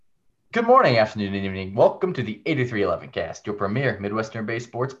Good morning, afternoon, and evening. Welcome to the 8311 Cast, your premier Midwestern-based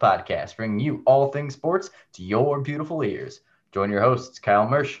sports podcast, bringing you all things sports to your beautiful ears. Join your hosts, Kyle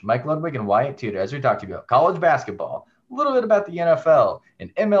Mersch, Mike Ludwig, and Wyatt Tudor as we talk to you about college basketball, a little bit about the NFL,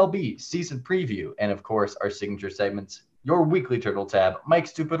 an MLB season preview, and of course, our signature segments, your weekly Turtle Tab, Mike's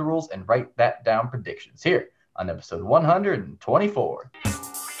Stupid Rules, and Write That Down predictions here on episode 124.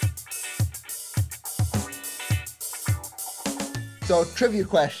 So, trivia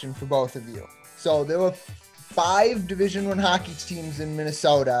question for both of you. So, there were 5 Division I hockey teams in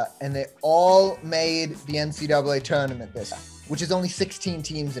Minnesota, and they all made the NCAA tournament this year, which is only 16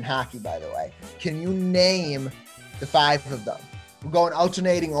 teams in hockey, by the way. Can you name the 5 of them? We're going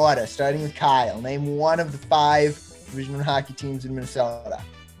alternating order, starting with Kyle. Name one of the 5 Division I hockey teams in Minnesota.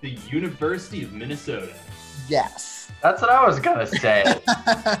 The University of Minnesota. Yes. That's what I was going to say.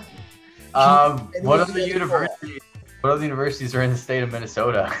 What are the universities? What other universities are in the state of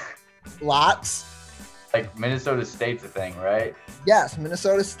Minnesota? Lots. Like Minnesota State's a thing, right? Yes,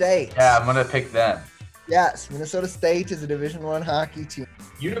 Minnesota State. Yeah, I'm gonna pick them. Yes, Minnesota State is a Division I hockey team.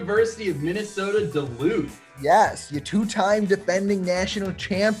 University of Minnesota Duluth. Yes, your 2-time defending national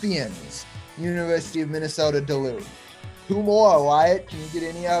champions, University of Minnesota Duluth. 2 more, Wyatt. Can you get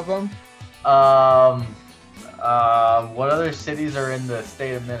any of them? What other cities are in the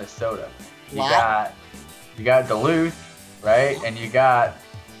state of Minnesota? You got Duluth, right? And you got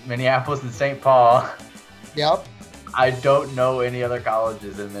Minneapolis and St. Paul. Yep. I don't know any other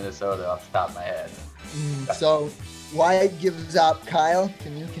colleges in Minnesota off the top of my head. So Wyatt gives up. Kyle,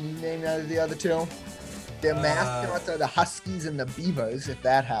 can you name out of the other 2? Their mascots are the Huskies and the Beavers, if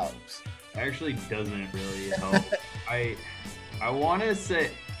that helps. Actually doesn't really help. I want to say,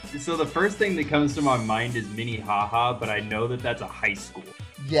 so the first thing that comes to my mind is Minnehaha, but I know that that's a high school.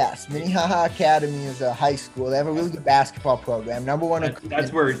 Yes, Minnehaha Academy is a high school. They have a really good basketball program. Number 1 recruit.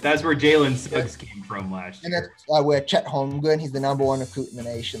 That's where Jalen Suggs came from last year. And that's where Chet Holmgren, he's the number 1 recruit in the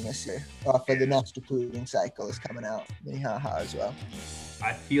nation this year. For the next recruiting cycle is coming out. Minnehaha as well.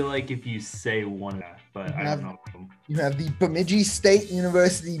 I feel like if you say one of that, but I don't know. You have the Bemidji State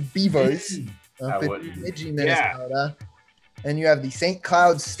University Beavers in Bemidji, Minnesota. Yeah. And you have the St.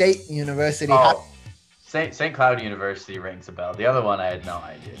 Cloud State University. St. Cloud University rings a bell. The other one, I had no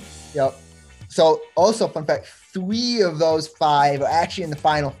idea. Yep. So, also, fun fact, 3 of those 5 are actually in the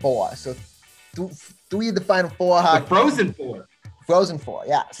Final Four. So, 3 of the Final 4 hockey. The Frozen Four. Frozen Four,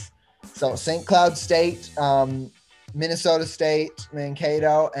 yes. So, St. Cloud State, Minnesota State,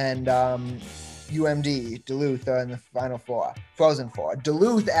 Mankato, and UMD, Duluth, are in the Final Four. Frozen Four.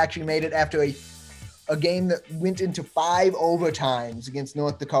 Duluth actually made it after a game that went into 5 overtimes against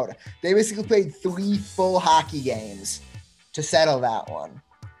North Dakota. They basically played 3 full hockey games to settle that one.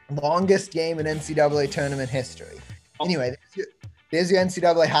 Longest game in NCAA tournament history. Anyway, there's your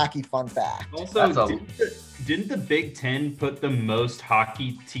NCAA hockey fun fact. Also, didn't the Big Ten put the most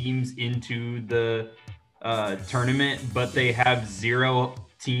hockey teams into the tournament, but they have 0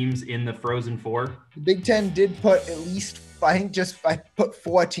 teams in the Frozen Four? The Big Ten did put at least, I put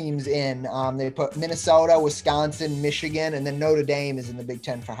 4 teams in. They put Minnesota, Wisconsin, Michigan, and then Notre Dame is in the Big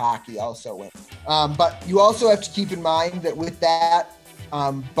Ten for hockey also. But you also have to keep in mind that with that,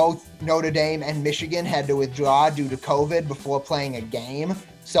 both Notre Dame and Michigan had to withdraw due to COVID before playing a game.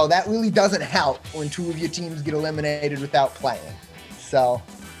 So that really doesn't help when 2 of your teams get eliminated without playing. So,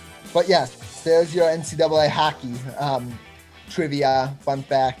 but yes, there's your NCAA hockey trivia fun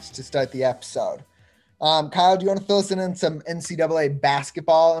facts to start the episode. Kyle, do you want to fill us in on some NCAA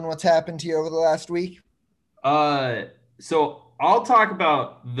basketball and what's happened to you over the last week? So I'll talk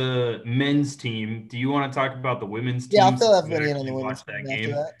about the men's team. Do you want to talk about the women's team? Yeah, I'll fill everybody in on the women's team after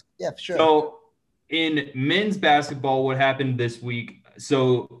that. Yeah, for sure. So in men's basketball, what happened this week?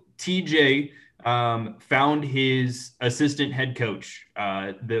 So TJ found his assistant head coach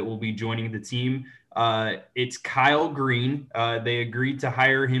that will be joining the team. It's Kyle Green. They agreed to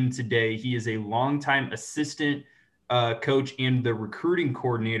hire him today. He is a longtime assistant coach and the recruiting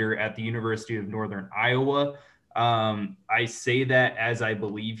coordinator at the University of Northern Iowa. I say that as I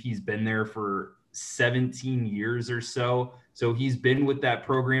believe he's been there for 17 years or so. So he's been with that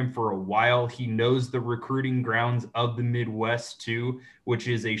program for a while. He knows the recruiting grounds of the Midwest too, which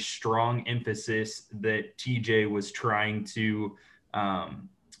is a strong emphasis that TJ was trying to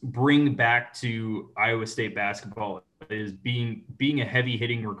bring back to Iowa State basketball, is being a heavy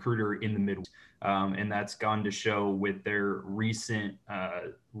hitting recruiter in the Midwest. And that's gone to show with their recent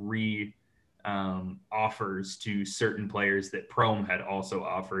offers to certain players that Prohm had also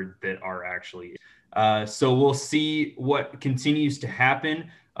offered that are actually. So we'll see what continues to happen.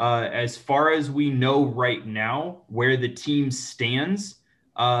 As far as we know right now, where the team stands,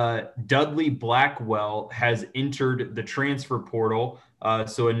 Dudley Blackwell has entered the transfer portal.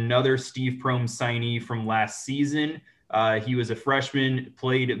 So another Steve Prohm signee from last season. He was a freshman,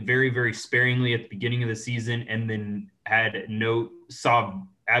 played very, very sparingly at the beginning of the season, and then saw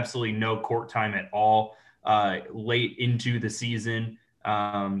absolutely no court time at all late into the season.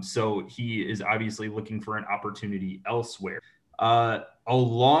 So he is obviously looking for an opportunity elsewhere.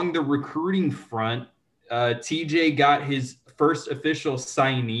 Along the recruiting front, TJ got his first official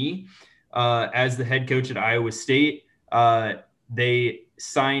signee as the head coach at Iowa State. They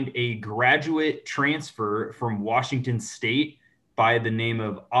signed a graduate transfer from Washington State by the name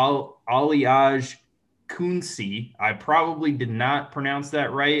of Aliaj Kunsi. I probably did not pronounce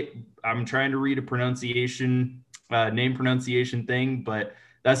that right. I'm trying to read a name pronunciation thing, but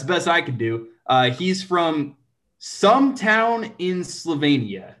that's the best I could do. He's from some town in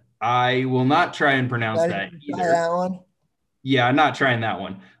Slovenia. I will not try and pronounce that either. That one? Yeah, I'm not trying that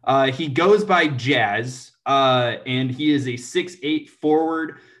one. He goes by Jazz, and he is a 6'8"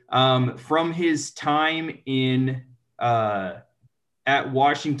 forward. From his time at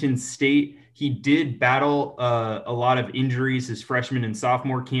Washington State, he did battle a lot of injuries his freshman and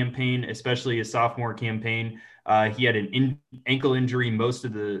sophomore campaign, especially his sophomore campaign. He had an ankle injury most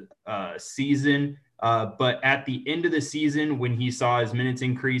of the season. But at the end of the season, when he saw his minutes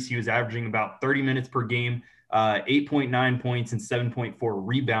increase, he was averaging about 30 minutes per game, 8.9 points and 7.4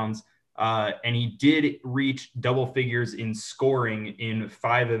 rebounds. And he did reach double figures in scoring in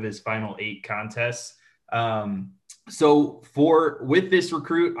 5 of his final 8 contests. So with this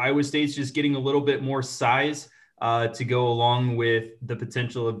recruit, Iowa State's just getting a little bit more size to go along with the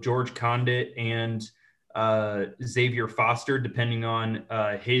potential of George Condit and Xavier Foster, depending on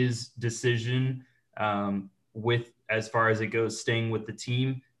his decision with as far as it goes staying with the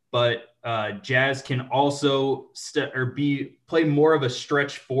team. But Jazz can also play more of a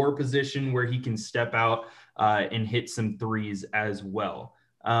stretch 4 position where he can step out and hit some threes as well.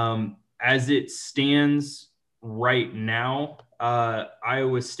 As it stands right now,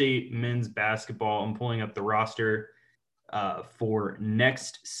 Iowa State men's basketball, I'm pulling up the roster for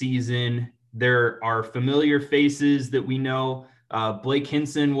next season. There are familiar faces that we know. Blake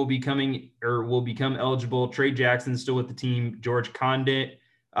Hinson will become eligible. Trey Jackson's still with the team. George Condit.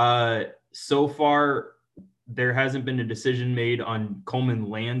 So far, there hasn't been a decision made on Coleman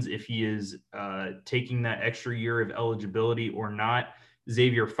Lands if he is taking that extra year of eligibility or not.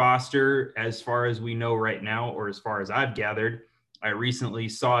 Xavier Foster, as far as we know right now, or as far as I've gathered, I recently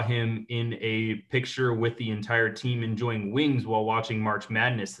saw him in a picture with the entire team enjoying wings while watching March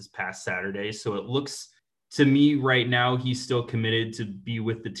Madness this past Saturday. So it looks to me right now he's still committed to be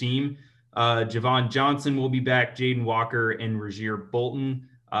with the team. Javon Johnson will be back, Jaden Walker and Rozier Bolton.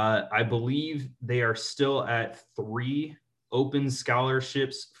 I believe they are still at 3 open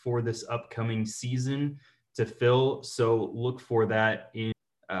scholarships for this upcoming season to fill. So look for that in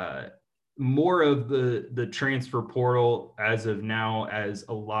more of the transfer portal as of now, as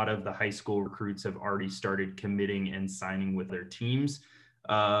a lot of the high school recruits have already started committing and signing with their teams.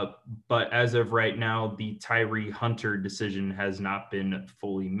 But as of right now, the Tyree Hunter decision has not been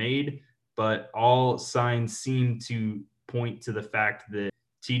fully made, but all signs seem to point to the fact that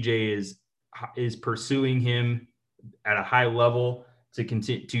TJ is pursuing him at a high level to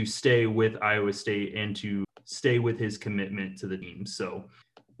continue to stay with Iowa State and to stay with his commitment to the team. So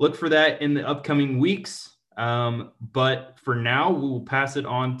look for that in the upcoming weeks. But for now, we will pass it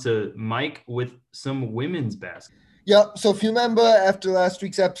on to Mike with some women's basketball. Yep. So if you remember, after last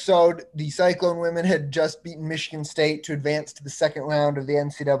week's episode, the Cyclone women had just beaten Michigan State to advance to the second round of the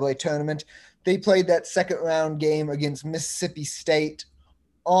NCAA tournament. They played that second round game against Mississippi State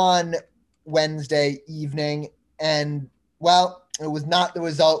on Wednesday evening. And, well, it was not the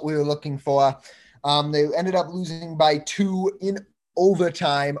result we were looking for. They ended up losing by 2 in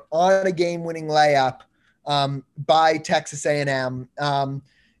overtime on a game-winning layup by Texas A&M.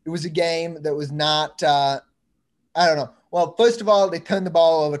 It was a game that was not I don't know. Well, first of all, they turned the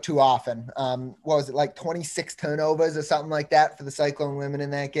ball over too often. What was it, like 26 turnovers or something like that for the Cyclone women in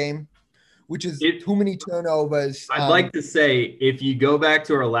that game, which is too many turnovers. I'd like to say, if you go back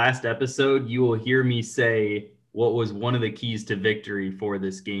to our last episode, you will hear me say what was one of the keys to victory for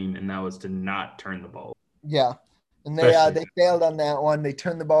this game, and that was to not turn the ball. Yeah, and they failed on that one. They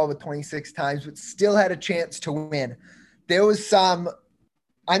turned the ball over 26 times, but still had a chance to win. There was some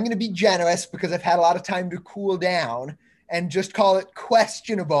 – I'm going to be generous because I've had a lot of time to cool down and just call it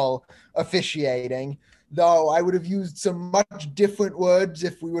questionable officiating, though I would have used some much different words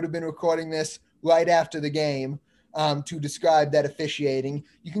if we would have been recording this right after the game to describe that officiating.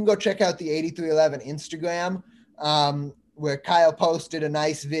 You can go check out the 8311 Instagram where Kyle posted a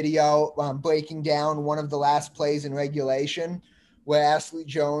nice video breaking down one of the last plays in regulation where Ashley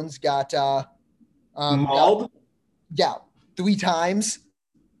Jones got Mauled? Yeah, 3 times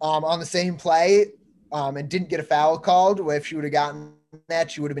on the same play and didn't get a foul called, where if she would have gotten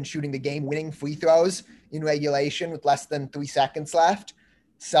that, she would have been shooting the game-winning free throws in regulation with less than 3 seconds left.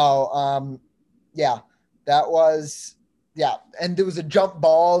 So, that was – and there was a jump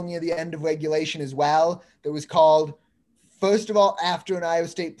ball near the end of regulation as well that was called, first of all, after an Iowa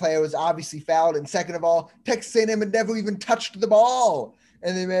State player was obviously fouled, and second of all, Texas A&M had never even touched the ball,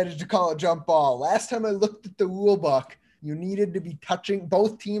 and they managed to call a jump ball. Last time I looked at the rule book, you needed to be touching –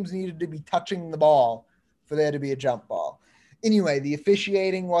 both teams needed to be touching the ball for there to be a jump ball. Anyway, the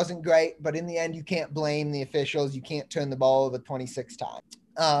officiating wasn't great, but in the end, you can't blame the officials. You can't turn the ball over 26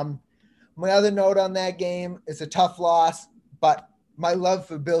 times. My other note on that game is a tough loss, but my love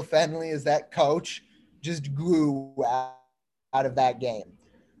for Bill Fennelly as that coach just grew out of that game.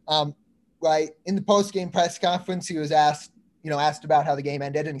 Right in the post-game press conference, he was asked about how the game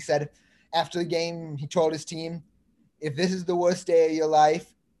ended, and he said after the game, he told his team, "If this is the worst day of your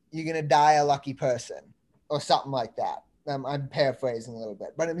life, you're gonna die a lucky person," or something like that. I'm paraphrasing a little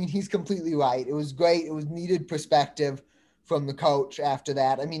bit, but I mean, he's completely right. It was great. It was needed perspective from the coach after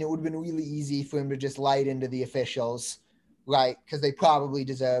that. I mean, it would have been really easy for him to just light into the officials, right? Because they probably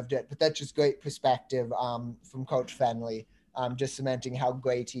deserved it. But that's just great perspective from Coach Fennelly, just cementing how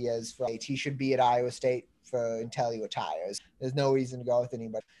great he is. He should be at Iowa State until he retires. There's no reason to go with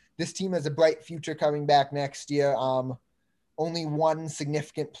anybody. This team has a bright future coming back next year. Only one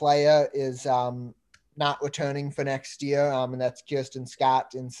significant player is not returning for next year, and that's Kirsten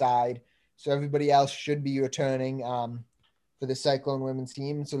Scott inside. So everybody else should be returning for the Cyclone women's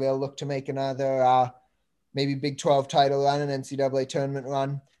team. So they'll look to make another maybe Big 12 title run, an NCAA tournament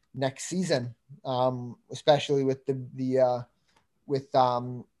run next season, especially with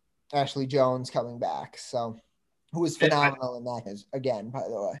Ashley Jones coming back. So who was phenomenal in that again, by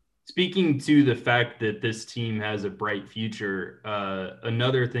the way. Speaking to the fact that this team has a bright future,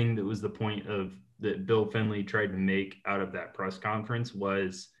 another thing that was the point that Bill Fennelly tried to make out of that press conference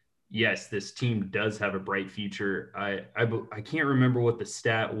was, yes, this team does have a bright future. I can't remember what the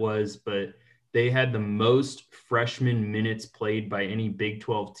stat was, but they had the most freshman minutes played by any Big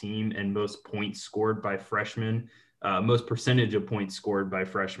 12 team and most points scored by freshmen, most percentage of points scored by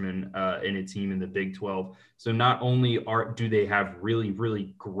freshmen in a team in the Big 12. So not only do they have really,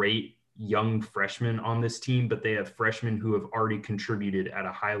 really great young freshmen on this team, but they have freshmen who have already contributed at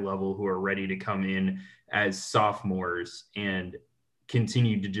a high level, who are ready to come in as sophomores and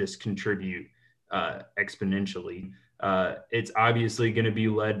continue to just contribute exponentially. It's obviously going to be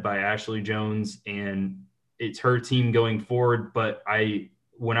led by Ashley Jones, and it's her team going forward. But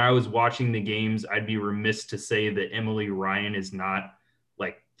when I was watching the games, I'd be remiss to say that Emily Ryan is not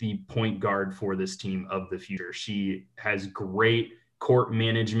like the point guard for this team of the future. She has great court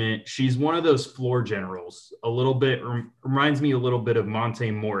management. She's one of those floor generals, a little bit reminds me a little bit of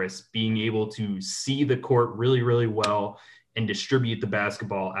Monte Morris, being able to see the court really, really well and distribute the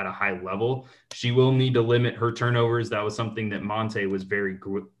basketball at a high level. She will need to limit her turnovers. That was something that Monte was very,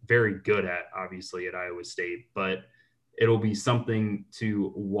 very good at, obviously, at Iowa State, but it'll be something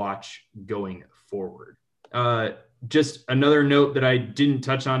to watch going forward. Just another note that I didn't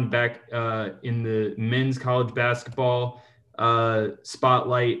touch on back in the men's college basketball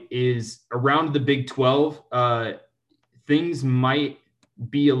spotlight is around the Big 12. Things might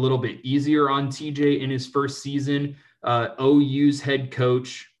be a little bit easier on TJ in his first season. OU's head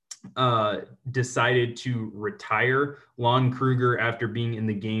coach decided to retire Lon Kruger after being in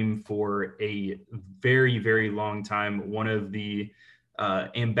the game for a very, very long time. One of the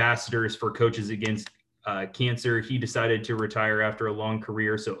ambassadors for Coaches Against Cancer. He decided to retire after a long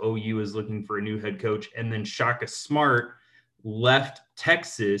career. So OU is looking for a new head coach. And then Shaka Smart left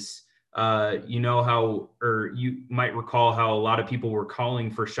Texas. You might recall how a lot of people were calling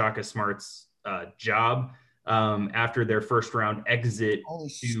for Shaka Smart's job after their first round exit. Only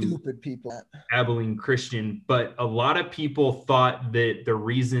stupid people. Abilene Christian. But a lot of people thought that the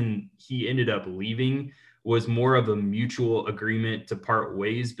reason he ended up leaving was more of a mutual agreement to part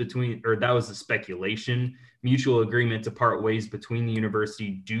ways that was a speculation, mutual agreement to part ways between the university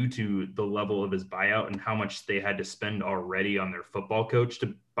due to the level of his buyout and how much they had to spend already on their football coach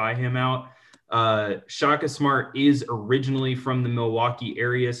to buy him out. Shaka Smart is originally from the Milwaukee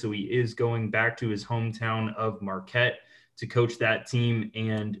area, so he is going back to his hometown of Marquette to coach that team.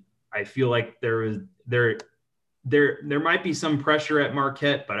 And I feel like there there might be some pressure at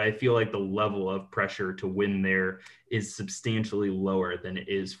Marquette, but I feel like the level of pressure to win there is substantially lower than it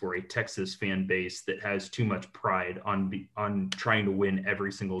is for a Texas fan base that has too much pride on trying to win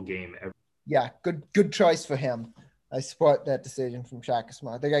every single game. Yeah, good choice for him. I support that decision from Shaka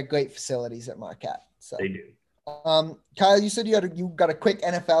Smart. They got great facilities at Marquette. So they do. Kyle, you said you got a quick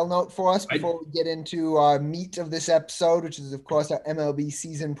NFL note for us before we get into our meat of this episode, which is, of course, our MLB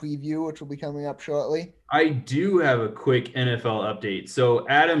season preview, which will be coming up shortly. I do have a quick NFL update. So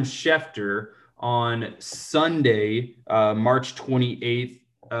Adam Schefter on Sunday, March 28th,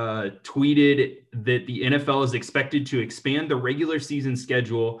 tweeted that the NFL is expected to expand the regular season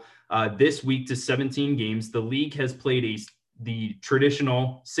schedule this week to 17 games. The league has played the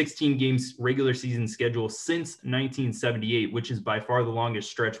traditional 16 games regular season schedule since 1978, which is by far the longest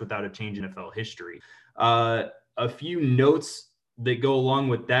stretch without a change in NFL history. A few notes that go along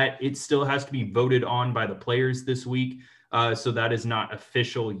with that: it still has to be voted on by the players this week. So that is not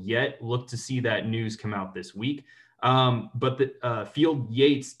official yet. Look to see that news come out this week. But the Field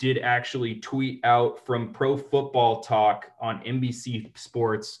Yates did actually tweet out from Pro Football Talk on NBC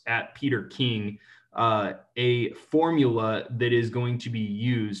Sports at Peter King a formula that is going to be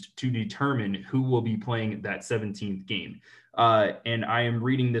used to determine who will be playing that 17th game. And I am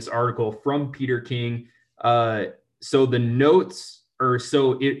reading this article from Peter King. So the notes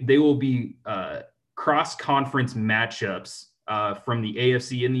they will be cross-conference matchups from the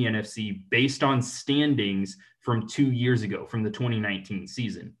AFC and the NFC based on standings from 2 years ago, from the 2019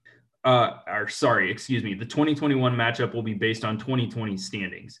 season. The 2021 matchup will be based on 2020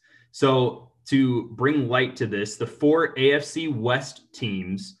 standings. So to bring light to this, the 4 AFC West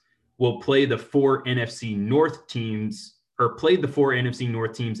teams will play the 4 NFC North teams, or played the 4 NFC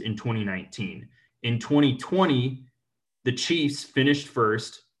North teams in 2019. In 2020, the Chiefs finished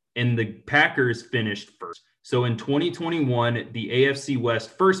first and the Packers finished first. So in 2021, the AFC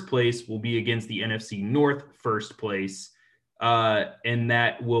West first place will be against the NFC North first place. And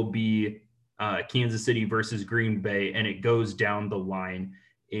that will be Kansas City versus Green Bay. And it goes down the line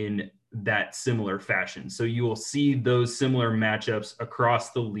in that similar fashion. So you will see those similar matchups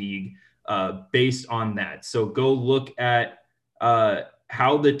across the league based on that. So go look at how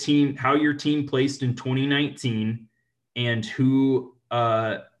your team placed in 2019 and how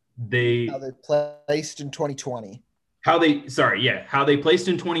they placed in 2020. How they placed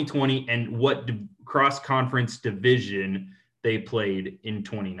in 2020 and what cross-conference division they played in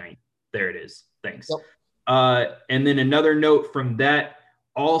 2019. There it is. Thanks. Yep. And then another note from that,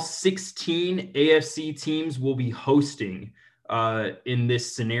 all 16 AFC teams will be hosting in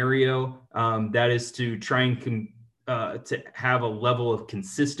this scenario. That is to try and to have a level of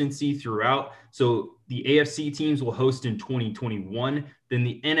consistency throughout. So the AFC teams will host in 2021, then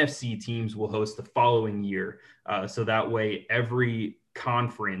the NFC teams will host the following year. So that way every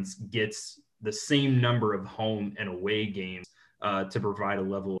conference gets the same number of home and away games to provide a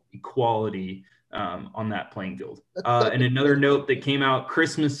level of equality on that playing field. And another note that came out,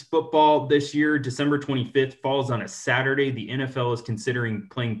 Christmas football this year, December 25th, falls on a Saturday. The NFL is considering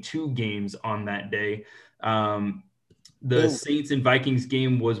playing 2 games on that day. The Saints and Vikings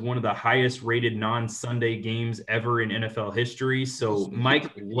game was one of the highest rated non-Sunday games ever in NFL history. So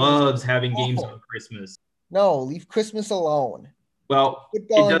Mike loves having games on Christmas. No, leave Christmas alone. Well, it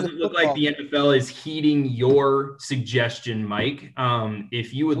doesn't look like the NFL is heeding your suggestion, Mike.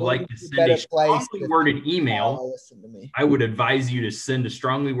 If you would like to send a strongly worded email, I would advise you to send a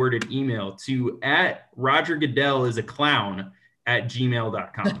strongly worded email to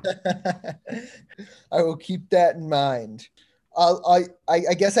 @RogerGoodell@gmail.com. I will keep that in mind. I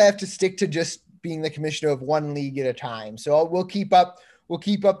guess I have to stick to just being the commissioner of one league at a time. So we'll keep up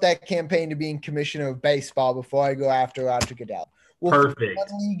that campaign to being commissioner of baseball before I go after Roger Goodell. Perfect. One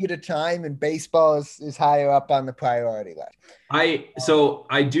league at a time, and baseball is higher up on the priority list. So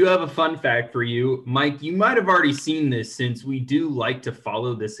I do have a fun fact for you, Mike. You might have already seen this since we do like to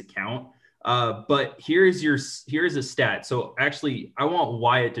follow this account. But here's a stat. So actually, I want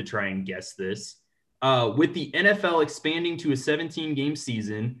Wyatt to try and guess this. With the NFL expanding to a 17-game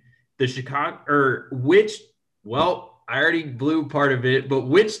season, I already blew part of it, but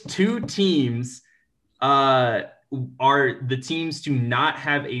which 2 teams are the teams to not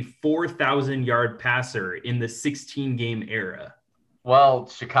have a 4,000-yard passer in the 16-game era? Well,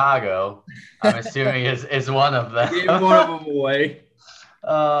 Chicago, I'm assuming is one of them. Give one of them away.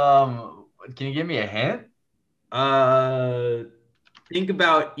 Can you give me a hint? Think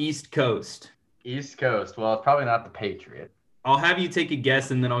about East Coast. East Coast. Well, it's probably not the Patriots. I'll have you take a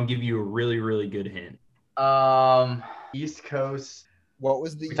guess, and then I'll give you a really, really good hint. East Coast. What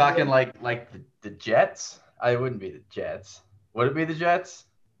was the? We're talking like the Jets. I wouldn't be the Jets. Would it be the Jets?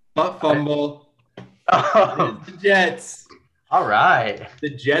 Butt fumble. Oh, It is the Jets. all right. The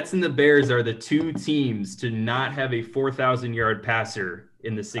Jets and the Bears are the two teams to not have a 4,000-yard passer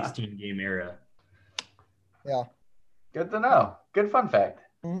in the 16-game era. Yeah. Good to know. Good fun fact.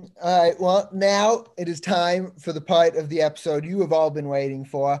 All right. Well, now it is time for the part of the episode you have all been waiting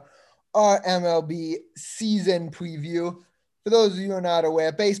for, our MLB season preview. For those of you who are not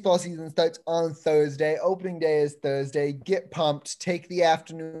aware, baseball season starts on Thursday. Opening day is Thursday. Get pumped. Take the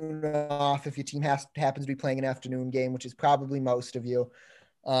afternoon off if your team happens to be playing an afternoon game, which is probably most of you.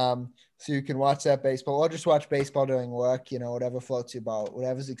 So you can watch that baseball or just watch baseball during work, whatever floats your boat,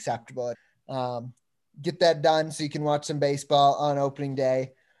 whatever's acceptable. Get that done so you can watch some baseball on opening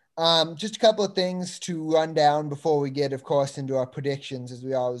day. Just a couple of things to run down before we get, of course, into our predictions, as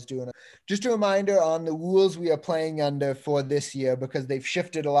we always do. Just a reminder on the rules we are playing under for this year, because they've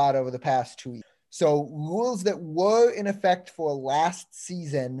shifted a lot over the past 2 years. So rules that were in effect for last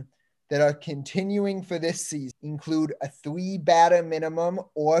season that are continuing for this season include a 3-batter minimum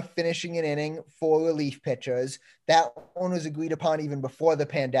or finishing an inning for relief pitchers. That one was agreed upon even before the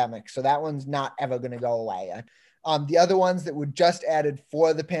pandemic, so that one's not ever going to go away. The other ones that were just added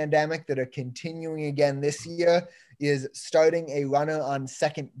for the pandemic that are continuing again this year is starting a runner on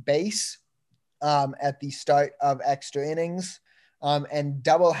second base at the start of extra innings. And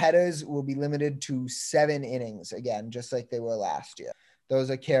double headers will be limited to 7 innings again, just like they were last year.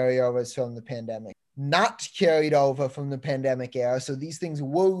 Those are carryovers from the pandemic. Not carried over from the pandemic era, so these things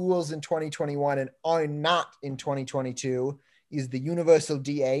were rules in 2021 and are not in 2022, is the universal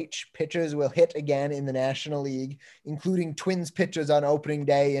DH. Pitchers will hit again in the National League, including Twins pitchers on opening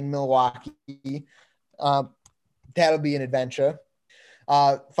day in Milwaukee. That'll be an adventure.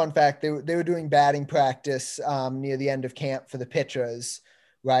 Fun fact, they were doing batting practice near the end of camp for the pitchers,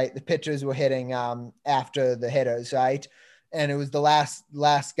 right? The pitchers were hitting after the hitters, right? And it was the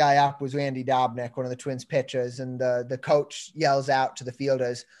last guy up was Randy Dobnak, one of the Twins pitchers. And the coach yells out to the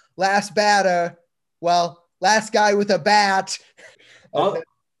fielders, last batter. Well, last guy with a bat.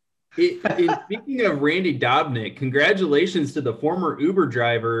 Speaking of Randy Dobnak, congratulations to the former Uber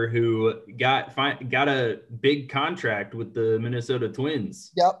driver who got a big contract with the Minnesota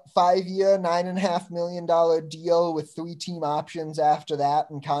Twins. Yep, 5-year, $9.5 million deal with 3 team options after that,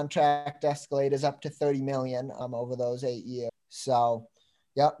 and contract escalators up to $30 million over those 8 years. So,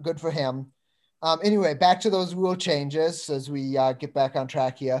 yep, good for him. Anyway, back to those rule changes as we get back on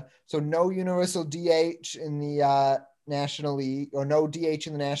track here. So, no universal DH in the National League, or no DH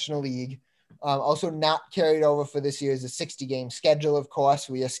in the National League. Also not carried over for this year is a 60-game schedule, of course.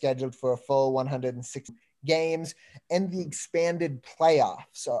 We are scheduled for a full 106 games, and the expanded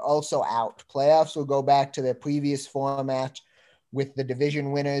playoffs are also out. Playoffs will go back to their previous format with the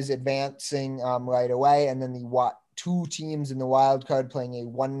division winners advancing right away, and then the 2 teams in the wild card playing a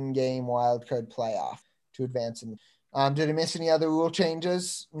 1-game wild card playoff to advance in. Did I miss any other rule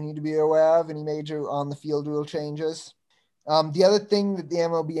changes we need to be aware of? Any major on-the-field rule changes? The other thing that the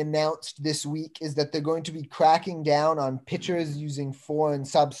MLB announced this week is that they're going to be cracking down on pitchers using foreign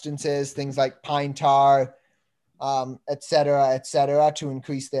substances, things like pine tar, et cetera, to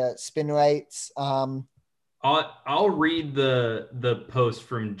increase their spin rates. I'll read the post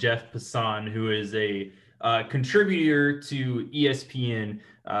from Jeff Passan, who is a contributor to ESPN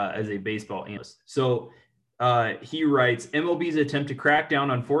as a baseball analyst. So he writes, MLB's attempt to crack down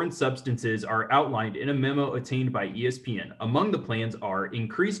on foreign substances are outlined in a memo attained by ESPN. Among the plans are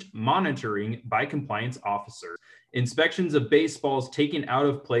increased monitoring by compliance officers, inspections of baseballs taken out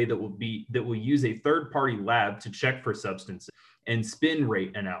of play that will use a third-party lab to check for substances, and spin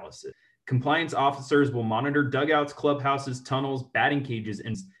rate analysis. Compliance officers will monitor dugouts, clubhouses, tunnels, batting cages,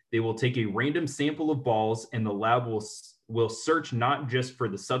 and they will take a random sample of balls, and the lab will search not just for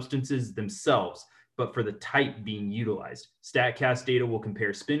the substances themselves, but for the type being utilized. StatCast data will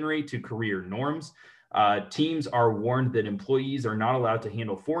compare spin rate to career norms. Teams are warned that employees are not allowed to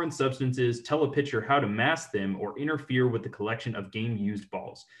handle foreign substances, tell a pitcher how to mask them, or interfere with the collection of game-used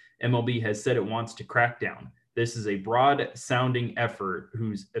balls. MLB has said it wants to crack down. This is a broad-sounding effort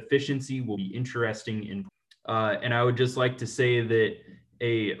whose efficiency will be interesting. And I would just like to say that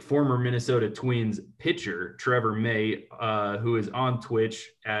a former Minnesota Twins pitcher, Trevor May, who is on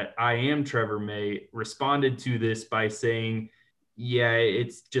Twitch at I am Trevor May, responded to this by saying, yeah,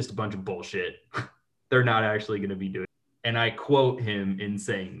 it's just a bunch of bullshit. They're not actually going to be doing it. And I quote him in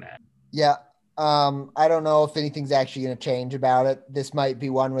saying that. Yeah. I don't know if anything's actually going to change about it. This might be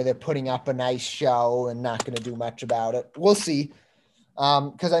one where they're putting up a nice show and not going to do much about it. We'll see.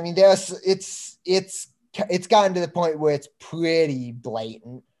 Because I mean, it's gotten to the point where it's pretty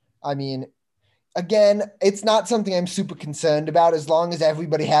blatant. I mean, Again, it's not something I'm super concerned about as long as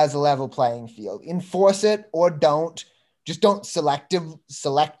everybody has a level playing field. Enforce it or don't. Just don't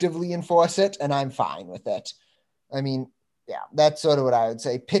selectively enforce it, and I'm fine with it. I mean, yeah, that's sort of what I would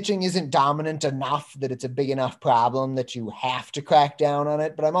say. Pitching isn't dominant enough that it's a big enough problem that you have to crack down on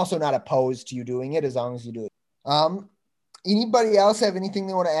it, but I'm also not opposed to you doing it as long as you do it. Anybody else have anything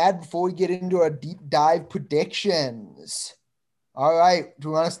they want to add before we get into our deep dive predictions? All right. Do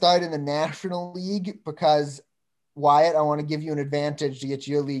we want to start in the National League? Because, Wyatt, I want to give you an advantage to get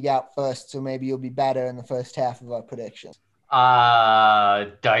your league out first, so maybe you'll be better in the first half of our predictions.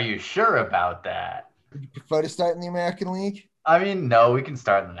 Are you sure about that? Would you prefer to start in the American League? I mean, no, we can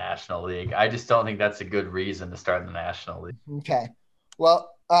start in the National League. I just don't think that's a good reason to start in the National League. Okay.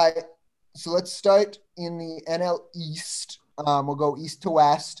 Well, so let's start in the NL East. We'll go east to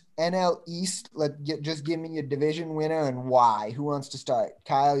west. NL East, just give me your division winner and why. Who wants to start?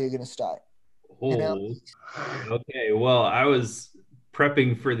 Kyle, you're going to start. Oh, okay. Well, I was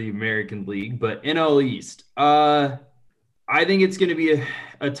prepping for the American League, but NL East. I think it's going to be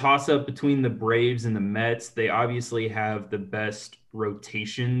a toss-up between the Braves and the Mets. They obviously have the best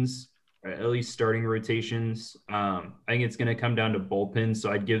rotations, or at least starting rotations. I think it's going to come down to bullpen,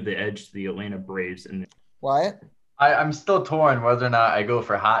 so I'd give the edge to the Atlanta Braves. And Wyatt? I'm still torn whether or not I go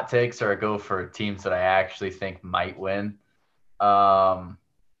for hot takes or I go for teams that I actually think might win. And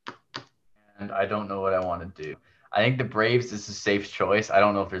I don't know what I want to do. I think the Braves is a safe choice. I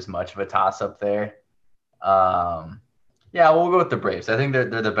don't know if there's much of a toss-up there. Yeah, we'll go with the Braves. I think they're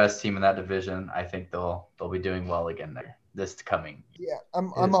the best team in that division. I think they'll be doing well again there this coming. Yeah,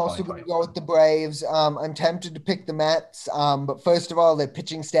 I'm also going to go with the Braves. I'm tempted to pick the Mets, but first of all, their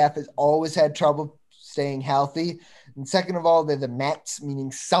pitching staff has always had trouble staying healthy, and second of all, they're the Mets,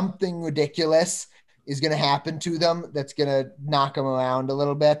 meaning something ridiculous is going to happen to them that's going to knock them around a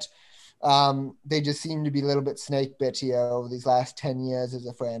little bit. They just seem to be a little bit snake bit here over these last 10 years as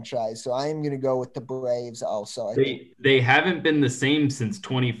a franchise. So I am going to go with the Braves also. They haven't been the same since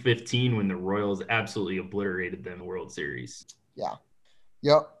 2015 when the Royals absolutely obliterated them in the World Series. Yeah.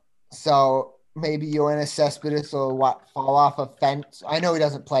 Yep. So maybe Yoenis Cespedes will fall off a fence. I know he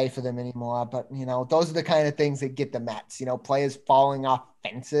doesn't play for them anymore, but, those are the kind of things that get the Mets, players falling off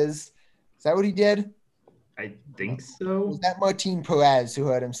fences. Is that what he did? I think so. Was that Martin Perez who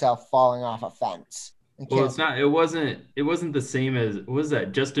hurt himself falling off a fence? Well, it's not. It wasn't the same as what was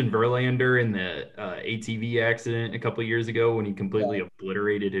that Justin Verlander in the ATV accident a couple of years ago when he completely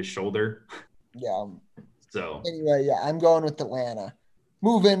obliterated his shoulder. Yeah. So anyway, yeah, I'm going with Atlanta.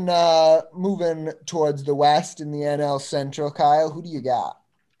 Moving towards the West in the NL Central, Kyle, who do you got?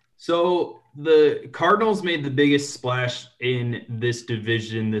 So the Cardinals made the biggest splash in this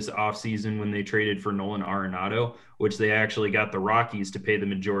division this offseason when they traded for Nolan Arenado, which they actually got the Rockies to pay the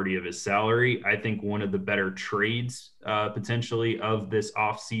majority of his salary. I think one of the better trades potentially of this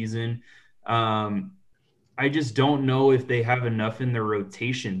offseason. I just don't know if they have enough in their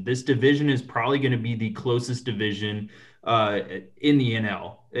rotation. This division is probably going to be the closest division in the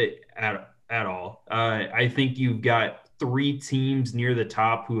NL at all. I think you've got 3 teams near the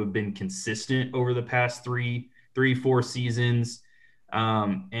top who have been consistent over the past 4 seasons.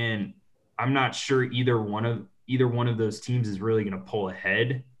 And I'm not sure either one of those teams is really going to pull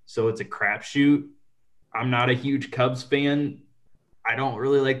ahead. So it's a crapshoot. I'm not a huge Cubs fan. I don't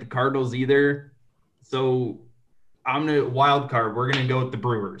really like the Cardinals either. So I'm going to wild card. We're going to go with the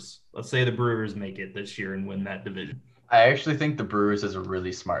Brewers. Let's say the Brewers make it this year and win that division. I actually think the Brewers is a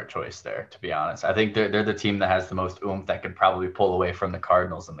really smart choice there, to be honest. I think they're the team that has the most oomph that could probably pull away from the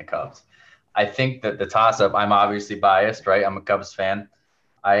Cardinals and the Cubs. I think that the toss-up, I'm obviously biased, right? I'm a Cubs fan.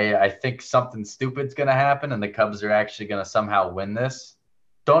 I think something stupid's going to happen and the Cubs are actually going to somehow win this.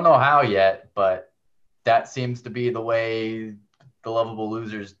 Don't know how yet, but that seems to be the way the lovable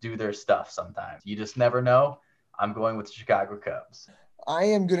losers do their stuff sometimes. You just never know. I'm going with the Chicago Cubs. I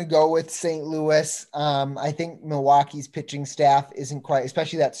am going to go with St. Louis. I think Milwaukee's pitching staff isn't quite,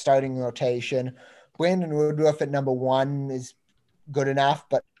 especially that starting rotation. Brandon Woodruff at number 1 is good enough,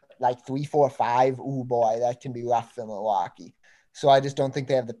 but like 3, 4, 5, ooh boy, that can be rough for Milwaukee. So I just don't think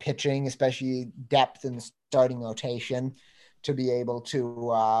they have the pitching, especially depth in the starting rotation, to be able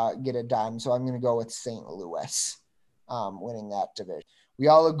to get it done. So I'm going to go with St. Louis winning that division. We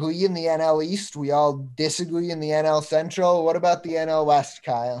all agree in the NL East. We all disagree in the NL Central. What about the NL West,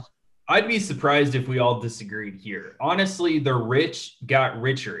 Kyle? I'd be surprised if we all disagreed here. Honestly, the rich got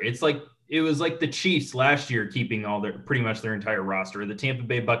richer. It was like the Chiefs last year keeping pretty much their entire roster. The Tampa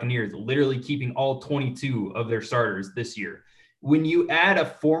Bay Buccaneers literally keeping all 22 of their starters this year. When you add a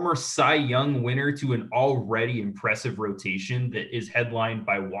former Cy Young winner to an already impressive rotation that is headlined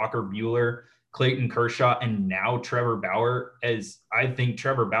by Walker Buehler, Clayton Kershaw and now Trevor Bauer, as I think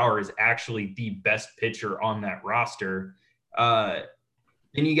Trevor Bauer is actually the best pitcher on that roster.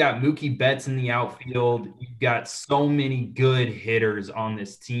 Then you got Mookie Betts in the outfield. You've got so many good hitters on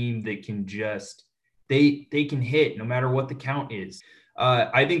this team that can just they can hit no matter what the count is.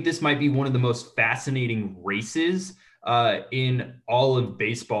 I think this might be one of the most fascinating races in all of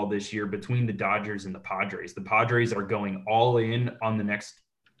baseball this year between the Dodgers and the Padres. The Padres are going all in on the next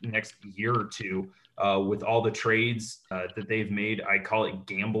year or two with all the trades that they've made. I call it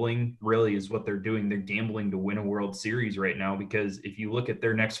gambling, really, is what they're doing. They're gambling to win a World Series right now, because if you look at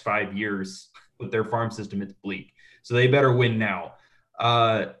their next 5 years with their farm system, it's bleak. So they better win now.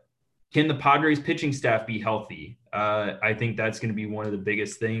 Can the Padres pitching staff be healthy? I think that's going to be one of the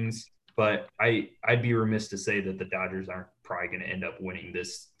biggest things. But I'd be remiss to say that the Dodgers aren't probably going to end up winning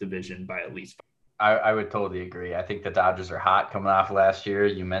this division by at least 5. I would totally agree. I think the Dodgers are hot coming off last year.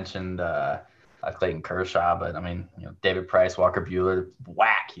 You mentioned Clayton Kershaw, but I mean, David Price, Walker Buehler,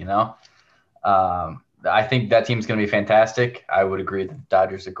 whack, I think that team's going to be fantastic. I would agree that the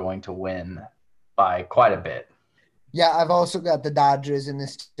Dodgers are going to win by quite a bit. Yeah, I've also got the Dodgers in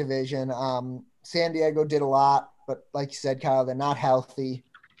this division. San Diego did a lot, but like you said, Kyle, they're not healthy.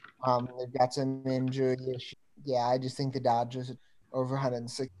 They've got some injury issues. Yeah, I just think the Dodgers are over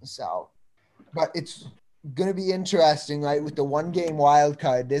 106 South. But it's going to be interesting, right? With the 1-game wild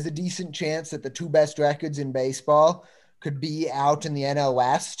card, there's a decent chance that the 2 best records in baseball could be out in the NL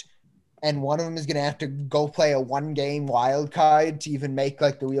West, and one of them is going to have to go play a 1-game wild card to even make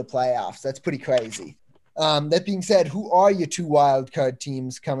the real playoffs. That's pretty crazy. That being said, who are your 2 wild card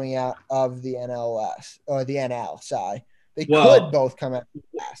teams coming out of the NL West, or the NL? Sorry, they could both come out of the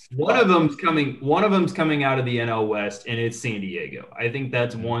West. One of them's coming out of the NL West, and it's San Diego. I think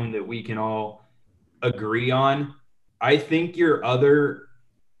that's one that we can all agree on. I think your other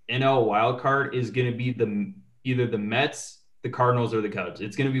NL wild card is going to be either the Mets, the Cardinals, or the Cubs.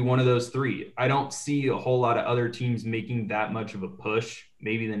 It's going to be one of those 3. I don't see a whole lot of other teams making that much of a push.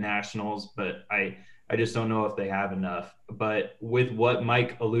 Maybe the Nationals, but I just don't know if they have enough. But with what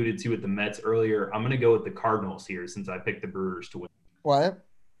Mike alluded to with the Mets earlier, I'm going to go with the Cardinals here since I picked the Brewers to win. What?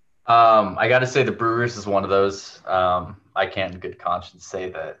 I got to say the Brewers is one of those. I can't in good conscience say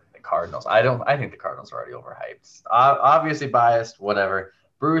that the Cardinals. I think the Cardinals are already overhyped. Obviously biased, whatever.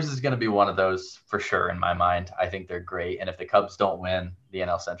 Brewers is going to be one of those for sure in my mind. I think they're great. And if the Cubs don't win the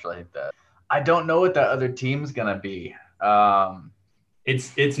NL Central, I don't know what that other team's going to be.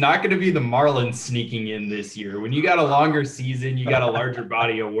 It's not going to be the Marlins sneaking in this year. When you got a longer season, you got a larger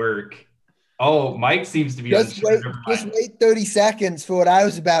body of work. Oh, Mike seems to be just wait 30 seconds for what I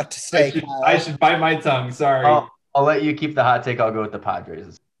was about to say. I should bite my tongue. Sorry. I'll let you keep the hot take. I'll go with the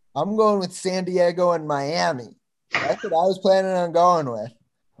Padres. I'm going with San Diego and Miami. That's what I was planning on going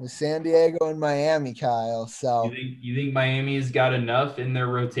with San Diego and Miami, Kyle. So you think Miami's got enough in their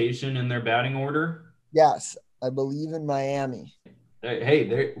rotation and their batting order? Yes, I believe in Miami.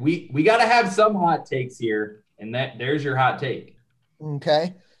 Hey, we got to have some hot takes here, and there's your hot take.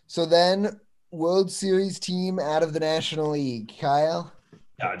 Okay, so then World Series team out of the National League, Kyle.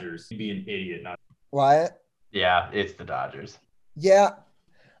 Dodgers. You'd be an idiot. Wyatt? Yeah, it's the Dodgers. Yeah,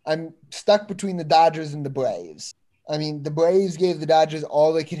 I'm stuck between the Dodgers and the Braves. I mean, the Braves gave the Dodgers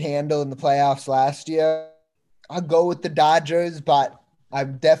all they could handle in the playoffs last year. I'll go with the Dodgers, but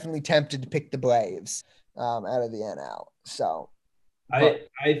I'm definitely tempted to pick the Braves out of the NL. So. I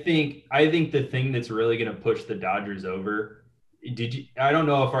think the thing that's really going to push the Dodgers over. I don't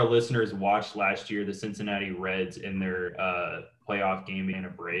know if our listeners watched last year the Cincinnati Reds in their playoff game against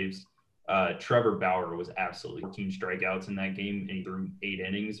the Braves. Trevor Bauer was absolutely 14 strikeouts in that game, and he threw 8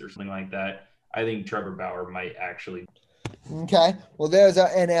 innings or something like that. I think Trevor Bauer might actually. Okay, well, there's our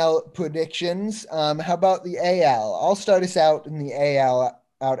NL predictions. How about the AL? I'll start us out in the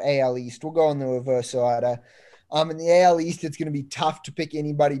AL East. We'll go in the reverse order. In the AL East, it's going to be tough to pick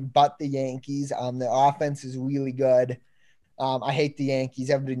anybody but the Yankees. The offense is really good. I hate the Yankees.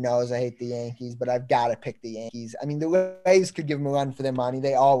 Everybody knows I hate the Yankees, but I've got to pick the Yankees. I mean, the Rays could give them a run for their money.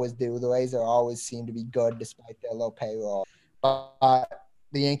 They always do. The Rays always seem to be good despite their low payroll. But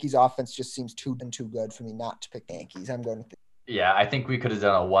the Yankees offense just seems too good for me not to pick the Yankees. I'm going to Yeah, I think we could have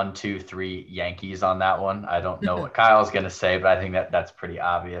done a 1-2-3 Yankees on that one. I don't know what Kyle's going to say, but I think that's pretty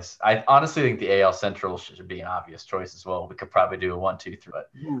obvious. I honestly think the AL Central should be an obvious choice as well. We could probably do a 1-2-3, but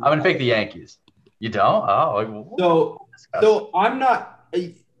I'm going to pick the Yankees. You don't? Oh, so I'm not.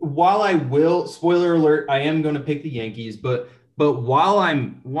 While I will, spoiler alert, I am going to pick the Yankees, but while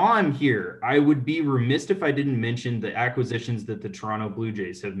I'm here, I would be remiss if I didn't mention the acquisitions that the Toronto Blue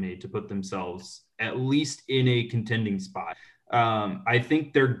Jays have made to put themselves at least in a contending spot. I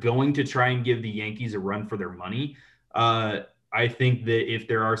think they're going to try and give the Yankees a run for their money. I think that if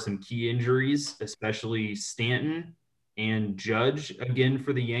there are some key injuries, especially Stanton and Judge again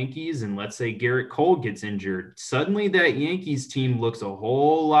for the Yankees, and let's say Garrett Cole gets injured, suddenly that Yankees team looks a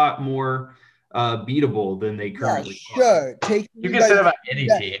whole lot more beatable than they currently are. Take you can say that about any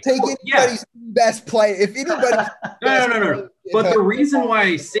team. Take anybody's best player. If anybody's no. But the reason why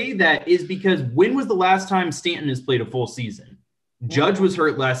I say that is because when was the last time Stanton has played a full season? Judge was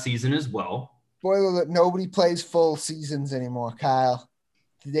hurt last season as well. Spoiler alert, nobody plays full seasons anymore, Kyle.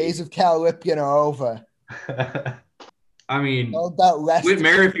 The days of Cal Ripken are over. I mean, all about Whit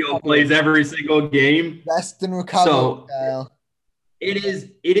Merrifield plays every single game. Rest and recover, so Kyle. It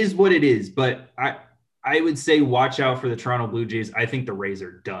is what it is, but I would say watch out for the Toronto Blue Jays. I think the Rays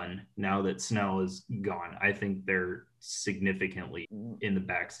are done now that Snell is gone. I think they're significantly in the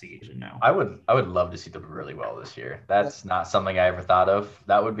backseat now. I would love to see them really well this year. That's not something I ever thought of.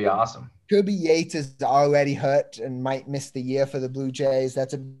 That would be awesome. Kirby Yates is already hurt and might miss the year for the Blue Jays.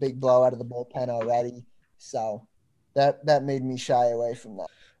 That's a big blow out of the bullpen already. So that made me shy away from that.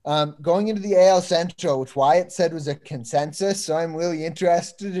 Going into the AL Central, which Wyatt said was a consensus, so I'm really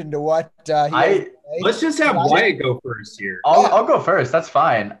interested into what let's just have Wyatt go first here. I'll go first. That's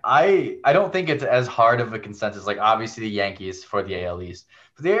fine. I don't think it's as hard of a consensus. Like obviously the Yankees for the AL East.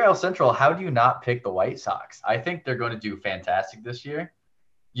 For the AL Central, how do you not pick the White Sox? I think they're going to do fantastic this year.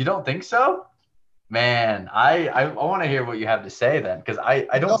 You don't think so? Man, I want to hear what you have to say then, because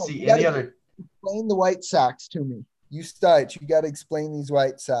I don't see any other. Explain the White Sox to me. You start. You got to explain these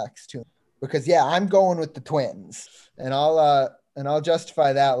White Sox to me, because I'm going with the Twins, and I'll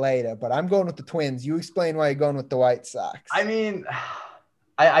justify that later. But I'm going with the Twins. You explain why you're going with the White Sox. I mean,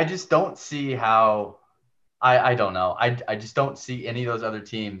 I just don't see how. I don't know. I just don't see any of those other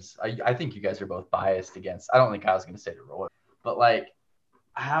teams. I think you guys are both biased against. I don't think I was going to say the Royals, but like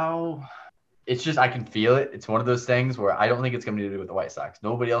how. It's just I can feel it. It's one of those things where I don't think it's going to do with the White Sox.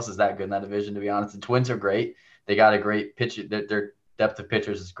 Nobody else is that good in that division, to be honest. The Twins are great. They got a great pitch. Their depth of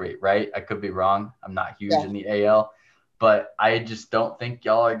pitchers is great, right? I could be wrong. I'm not huge in the AL, but I just don't think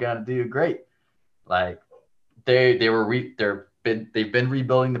y'all are going to do great. Like they've been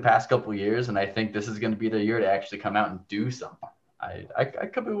rebuilding the past couple of years, and I think this is going to be their year to actually come out and do something. I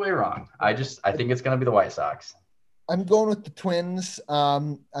could be way wrong. I think it's going to be the White Sox. I'm going with the Twins.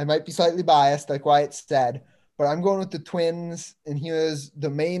 I might be slightly biased, like Wyatt said, but I'm going with the Twins. And here's the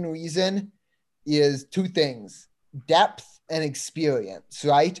main reason is two things: depth and experience,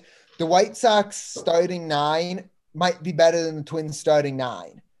 right? The White Sox starting 9 might be better than the Twins starting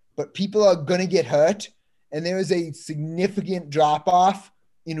 9, but people are going to get hurt. And there is a significant drop-off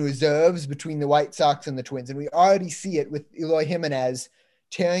in reserves between the White Sox and the Twins. And we already see it with Eloy Jimenez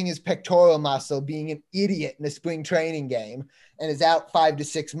tearing his pectoral muscle, being an idiot in a spring training game, and is out 5 to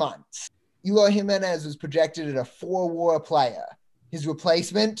 6 months. Eloy Jimenez was projected at a 4-WAR player. His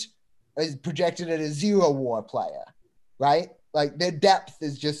replacement is projected at a 0-WAR player, right? Like their depth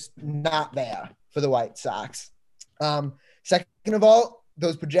is just not there for the White Sox. Second of all,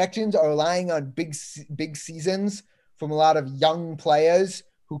 those projections are relying on big seasons from a lot of young players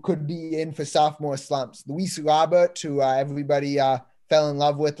who could be in for sophomore slumps. Luis Robert, who everybody fell in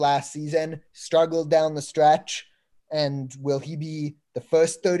love with last season, struggled down the stretch. And will he be the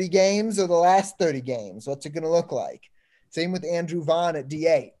first 30 games or the last 30 games? What's it going to look like? Same with Andrew Vaughn at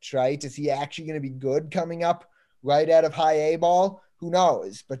DH, right? Is he actually going to be good coming up right out of high A ball? Who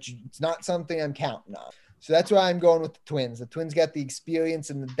knows? But it's not something I'm counting on. So that's why I'm going with the Twins. The Twins got the experience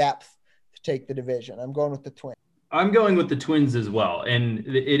and the depth to take the division. I'm going with the Twins. I'm going with the Twins as well. And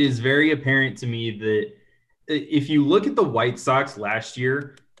it is very apparent to me that if you look at the White Sox last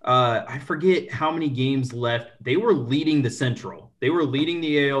year, I forget how many games left. They were leading the Central. They were leading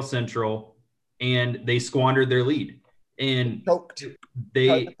the AL Central, and they squandered their lead. And choked.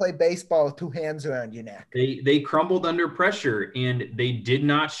 Hard to play baseball with 2 hands around your neck. They crumbled under pressure, and they did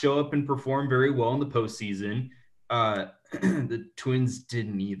not show up and perform very well in the postseason. The Twins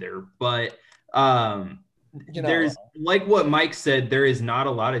didn't either. But there's, like what Mike said, there is not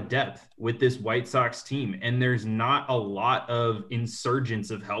a lot of depth with this White Sox team, and there's not a lot of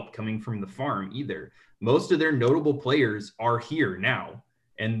insurgence of help coming from the farm either. Most of their notable players are here now,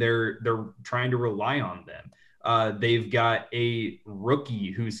 and they're trying to rely on them. They've got a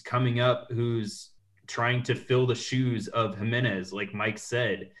rookie who's coming up, who's trying to fill the shoes of Jimenez, like Mike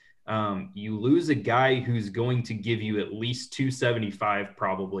said. You lose a guy who's going to give you at least 275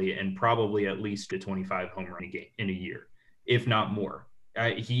 probably, and probably at least a 25 home run in a year, if not more.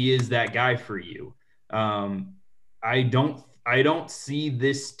 He is that guy for you. I don't I don't see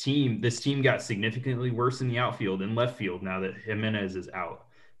this team. This team got significantly worse in the outfield and left field now that Jimenez is out.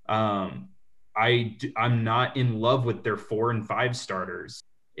 I'm not in love with their 4 and 5 starters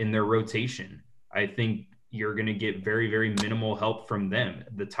in their rotation. I think you're going to get very, very minimal help from them.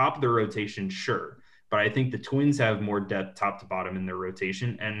 The top of the rotation, sure, but I think the Twins have more depth top to bottom in their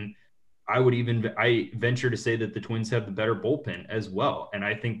rotation, and I venture to say that the Twins have the better bullpen as well, and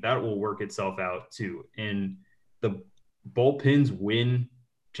I think that will work itself out too. And the bullpens win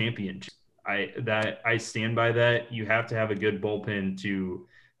championships. I stand by that. You have to have a good bullpen to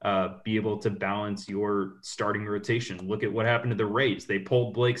be able to balance your starting rotation. Look at what happened to the Rays. They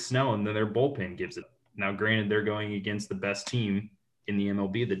pulled Blake Snell, and then their bullpen gives it. Now, granted, they're going against the best team in the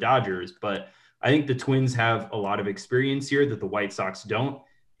MLB, the Dodgers, but I think the Twins have a lot of experience here that the White Sox don't,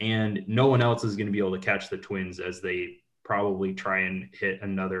 and no one else is going to be able to catch the Twins as they probably try and hit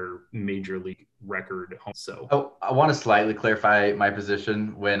another major league record home. So I want to slightly clarify my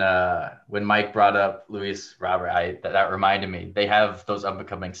position. When Mike brought up Luis Robert, that reminded me they have those up and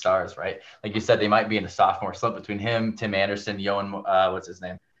coming stars, right? Like you said, they might be in a sophomore slump between him, Tim Anderson, Yoan, what's his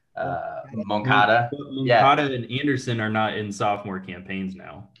name, Moncada. Moncada and Anderson are not in sophomore campaigns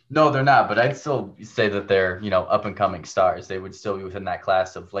now. No, they're not, but I'd still say that they're, up and coming stars. They would still be within that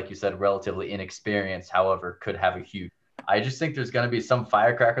class of, like you said, relatively inexperienced, however, could have a huge. I just think there's going to be some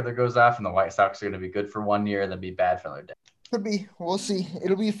firecracker that goes off, and the White Sox are going to be good for 1 year and then be bad for another day. Could be. We'll see.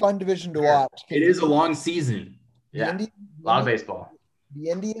 It'll be a fun division to watch. It is a long season. Yeah, a lot of baseball. The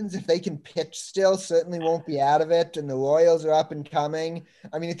Indians, if they can pitch still, certainly won't be out of it, and the Royals are up and coming.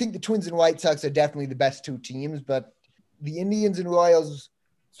 I mean, I think the Twins and White Sox are definitely the best 2 teams, but the Indians and Royals,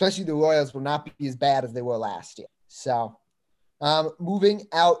 especially the Royals, will not be as bad as they were last year. So moving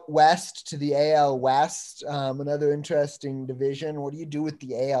out west to the AL West, another interesting division. What do you do with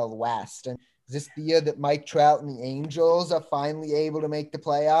the AL West? And is this the year that Mike Trout and the Angels are finally able to make the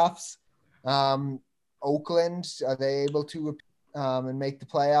playoffs? Oakland, are they able to and make the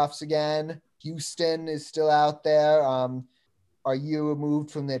playoffs again? Houston is still out there. Are you removed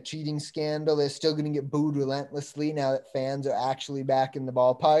from their cheating scandal? They're still going to get booed relentlessly now that fans are actually back in the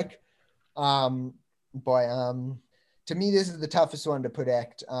ballpark. To me, this is the toughest one to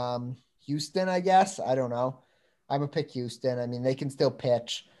predict. Houston, I guess. I don't know. I'm a pick Houston. I mean, they can still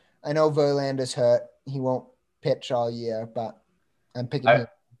pitch. I know Verlander's hurt. He won't pitch all year, but I'm picking him.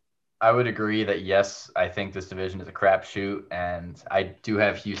 I would agree that, yes, I think this division is a crapshoot, and I do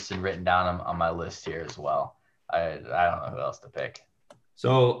have Houston written down on my list here as well. I don't know who else to pick.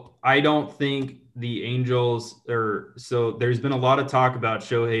 So I don't think the Angels are – so there's been a lot of talk about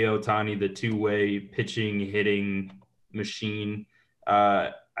Shohei Ohtani, the two-way pitching, hitting machine.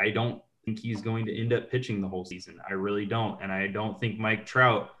 I don't think he's going to end up pitching the whole season. I really don't. And I don't think Mike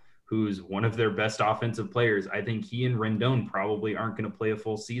Trout, who's one of their best offensive players, I think he and Rendon probably aren't going to play a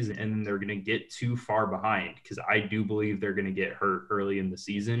full season, and they're going to get too far behind because I do believe they're going to get hurt early in the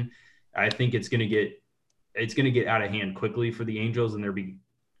season. I think it's going to get out of hand quickly for the Angels, and they're going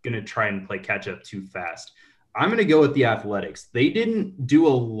to try and play catch up too fast. I'm going to go with the Athletics. They didn't do a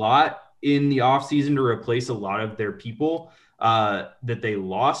lot in the offseason to replace a lot of their people that they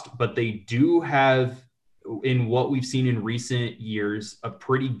lost, but they do have, in what we've seen in recent years, a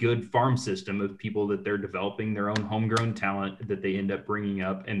pretty good farm system of people that they're developing, their own homegrown talent that they end up bringing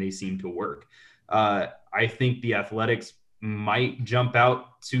up, and they seem to work. I think the Athletics might jump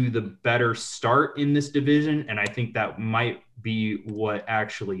out to the better start in this division, and I think that might be what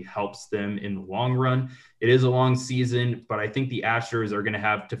actually helps them in the long run. It is a long season, but I think the Astros are going to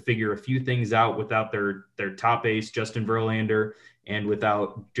have to figure a few things out without their top ace, Justin Verlander, and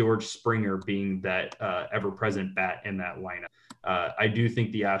without George Springer being that ever-present bat in that lineup. I do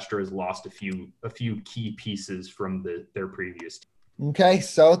think the Astros lost a few key pieces from their previous team. Okay,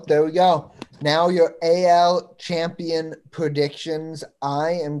 so there we go. Now your AL champion predictions.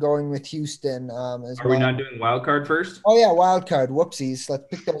 I am going with Houston. Are we not doing wild card first? Oh yeah, wild card. Whoopsies. Let's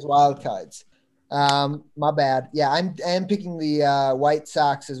pick those wild cards. My bad. Yeah, I am picking the White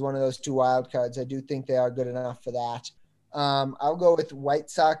Sox as one of those 2 wild cards. I do think they are good enough for that. I'll go with White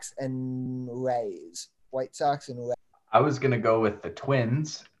Sox and Rays. White Sox and Rays. I was going to go with the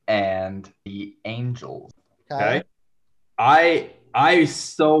Twins and the Angels. Okay. I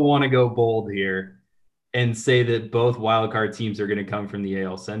so want to go bold here and say that both wildcard teams are going to come from the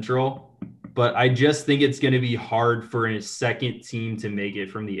AL Central, but I just think it's going to be hard for a second team to make it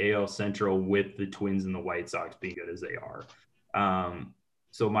from the AL Central with the Twins and the White Sox being good as they are.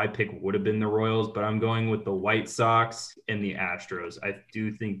 So my pick would have been the Royals, but I'm going with the White Sox and the Astros. I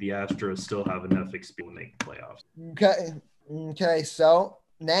do think the Astros still have enough experience to make the playoffs. Okay. So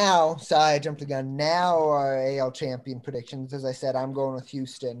Now, sorry, I jumped the gun. Now our AL champion predictions. As I said, I'm going with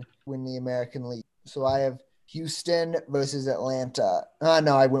Houston win the American League. So I have Houston versus Atlanta.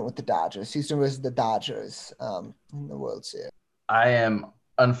 No, I went with the Dodgers. Houston versus the Dodgers in the World Series. I am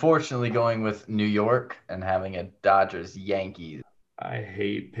unfortunately going with New York and having a Dodgers Yankees. I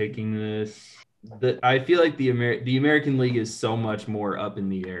hate picking this. I feel like the American League is so much more up in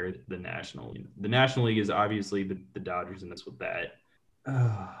the air than the National League. The National League is obviously the Dodgers, and that's with that.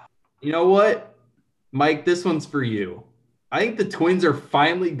 You know what, Mike? This one's for you. I think the Twins are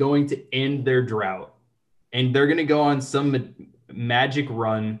finally going to end their drought, and they're going to go on some magic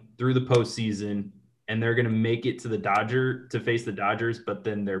run through the postseason, and they're going to make it to to face the Dodgers, but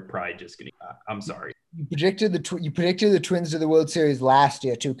then they're probably just going to. I'm sorry. You predicted the Twins to the World Series last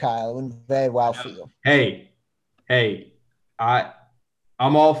year too, Kyle. It went very well for you. Hey,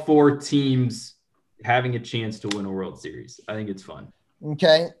 I'm all for teams having a chance to win a World Series. I think it's fun.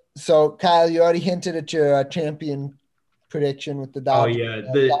 Okay, so Kyle, you already hinted at your champion prediction with the Dodgers. Oh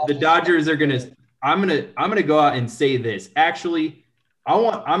yeah, the Dodgers are gonna. I'm gonna go out and say this. Actually,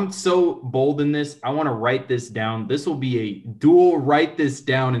 I'm so bold in this. I want to write this down. This will be a dual write this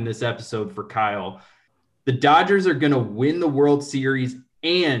down in this episode for Kyle. The Dodgers are going to win the World Series,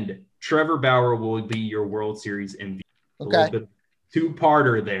 and Trevor Bauer will be your World Series MVP. Okay.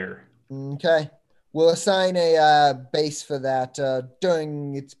 Two-parter there. Okay. We'll assign a base for that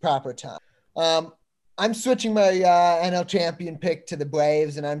during its proper time. I'm switching my NL champion pick to the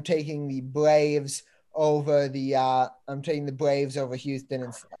Braves, and I'm taking the Braves over Houston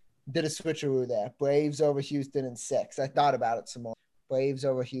and did a switcheroo there. Braves over Houston in 6. I thought about it some more. Braves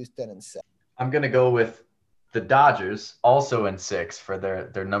over Houston in 6. I'm going to go with the Dodgers also in 6 for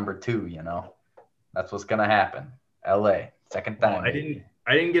their number 2, you know. That's what's going to happen. LA, second time. I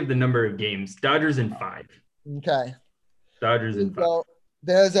didn't give the number of games. Dodgers in 5. Okay. Dodgers in 5. So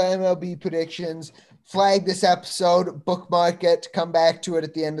there's our MLB predictions. Flag this episode, bookmark it, come back to it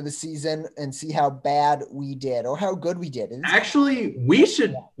at the end of the season and see how bad we did or how good we did. Actually, we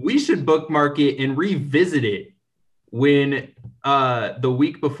should bookmark it and revisit it when the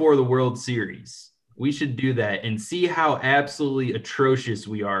week before the World Series. We should do that and see how absolutely atrocious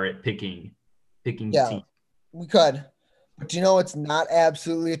we are at picking teams. We could. But you know what's not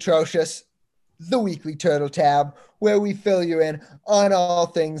absolutely atrocious? The Weekly Turtle tab, where we fill you in on all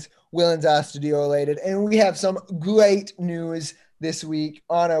things Willens Astudillo related. And we have some great news this week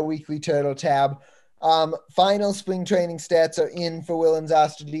on our Weekly Turtle tab. Final spring training stats are in for Willens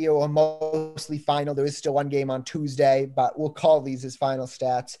Astudillo, or mostly final. There is still one game on Tuesday, but we'll call these as final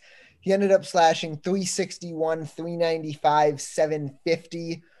stats. He ended up slashing 361, 395,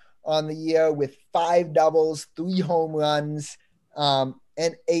 750 on the year with 5 doubles, 3 home runs, and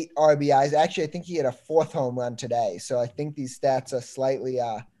 8 RBIs. Actually, I think he had a 4th home run today. So I think these stats are slightly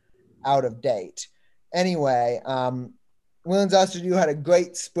out of date. Anyway, Willens Astudillo had a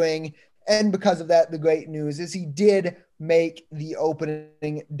great spring. And because of that, the great news is he did make the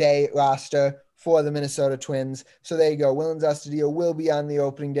opening day roster for the Minnesota Twins. So there you go. Willens Astudillo will be on the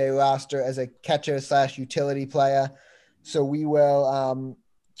opening day roster as a catcher/utility player. So we will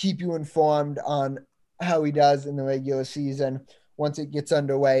keep you informed on how he does in the regular season once it gets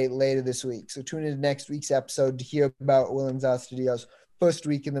underway later this week. So tune into next week's episode to hear about Willens Astudillo's first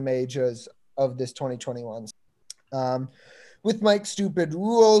week in the majors of this 2021. With Mike's Stupid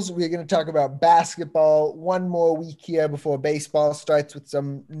Rules, we're going to talk about basketball one more week here before baseball starts with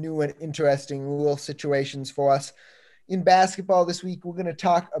some new and interesting rule situations for us. In basketball this week, we're going to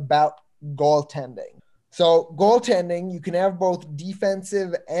talk about goaltending. So goaltending, you can have both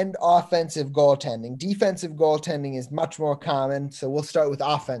defensive and offensive goaltending. Defensive goaltending is much more common, so we'll start with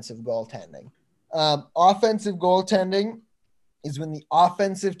offensive goaltending. Offensive goaltending is when the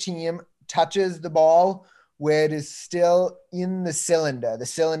offensive team touches the ball where it is still in the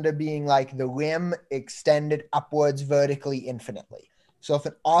cylinder being like the rim extended upwards vertically infinitely. So if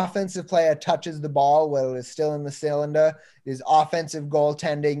an offensive player touches the ball while it is still in the cylinder, it is offensive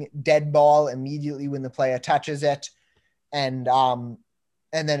goaltending, dead ball immediately when the player touches it, and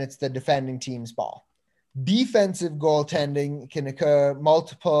then it's the defending team's ball. Defensive goaltending can occur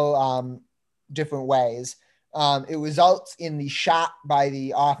multiple different ways. It results in the shot by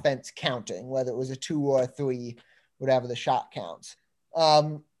the offense counting, whether it was a 2 or a 3, whatever the shot counts.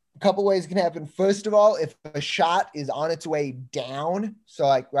 A couple ways it can happen. First of all, if a shot is on its way down, so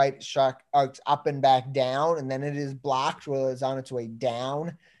like shot arcs up and back down, and then it is blocked while it's on its way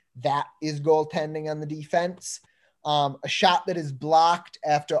down, that is goaltending on the defense. A shot that is blocked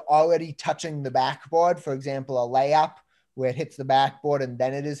after already touching the backboard, for example, a layup where it hits the backboard and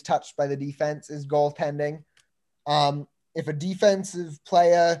then it is touched by the defense, is goaltending. if a defensive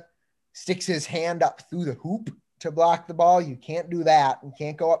player sticks his hand up through the hoop to block the ball, you can't do that. You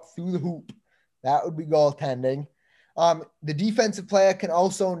can't go up through the hoop. That would be goaltending. The defensive player can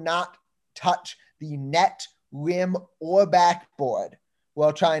also not touch the net, rim, or backboard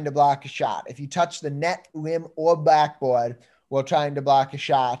while trying to block a shot. If you touch the net, rim, or backboard while trying to block a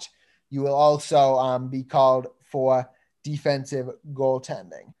shot, you will also be called for defensive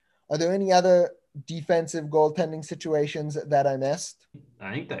goaltending. Are there any other defensive goaltending situations that I missed?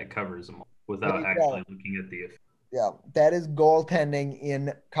 I think that covers them all without actually looking at the. Yeah, that is goaltending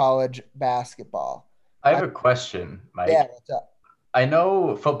in college basketball. I have a question, Mike. Yeah, what's up? I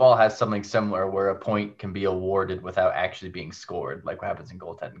know football has something similar where a point can be awarded without actually being scored, like what happens in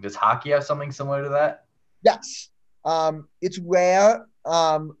goaltending. Does hockey have something similar to that? Yes. It's rare.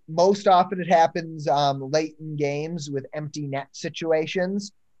 Most often it happens late in games with empty net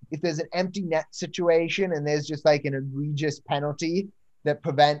situations. If there's an empty net situation and there's just like an egregious penalty that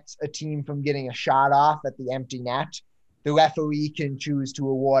prevents a team from getting a shot off at the empty net, the referee can choose to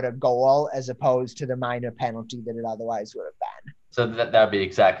award a goal as opposed to the minor penalty that it otherwise would have been. So that'd be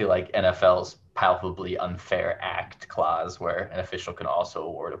exactly like NFL's palpably unfair act clause, where an official can also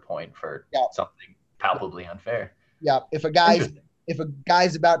award a point for something palpably unfair. Yeah, if a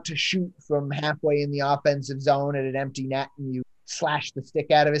guy's about to shoot from halfway in the offensive zone at an empty net and you slash the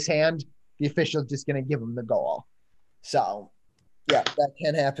stick out of his hand, the official's just going to give him the goal. So, yeah, that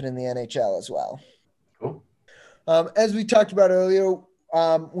can happen in the NHL as well. Cool. As we talked about earlier,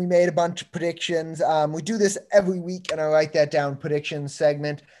 we made a bunch of predictions. We do this every week, and I write that down, predictions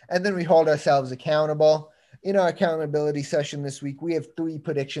segment, and then we hold ourselves accountable. In our accountability session this week, we have 3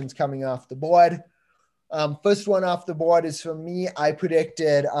 predictions coming off the board. First one off the board is from me. I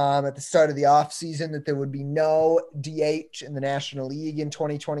predicted at the start of the offseason that there would be no DH in the National League in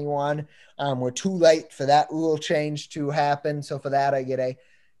 2021. We're too late for that rule change to happen. So for that, I get a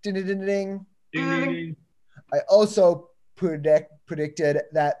ding. I also predicted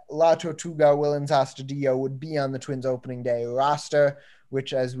that La Tortuga Willens Astudillo would be on the Twins opening day roster,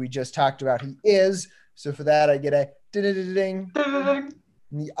 which, as we just talked about, he is. So for that, I get a ding. And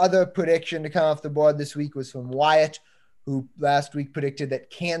the other prediction to come off the board this week was from Wyatt, who last week predicted that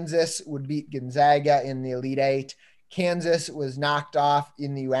Kansas would beat Gonzaga in the Elite Eight. Kansas was knocked off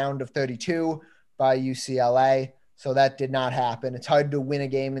in the round of 32 by UCLA, so that did not happen. It's hard to win a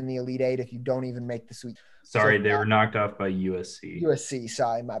game in the Elite Eight if you don't even make the Sweet. Sorry, they were knocked off by USC. USC,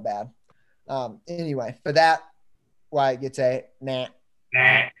 sorry, my bad. Anyway, for that, Wyatt gets a nah.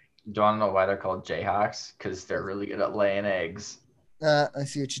 Do you want to know why they're called Jayhawks? Because they're really good at laying eggs. I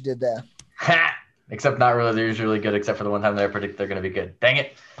see what you did there. Ha! Except not really. They're usually really good, except for the one time they predict they're going to be good. Dang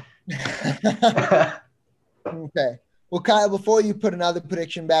it. Okay. Well, Kyle, before you put another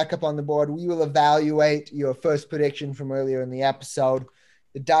prediction back up on the board, we will evaluate your first prediction from earlier in the episode.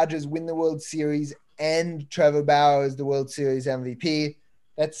 The Dodgers win the World Series and Trevor Bauer is the World Series MVP.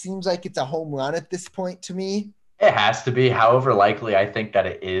 That seems like it's a home run at this point to me. It has to be. However likely I think that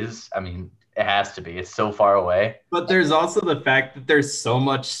it is. I mean, it has to be. It's so far away. But there's also the fact that there's so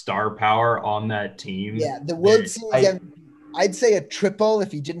much star power on that team. Yeah, the World Series MVP, I'd say a triple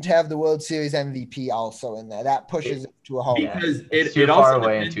if he didn't have the World Series MVP also in there. That pushes it to a home. Because it also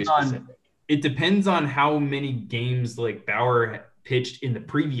depends on how many games like Bauer pitched in the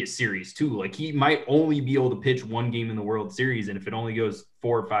previous series too. Like he might only be able to pitch one game in the World Series, and if it only goes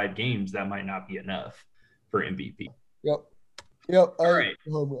 4 or 5 games, that might not be enough for MVP. Yep. All right.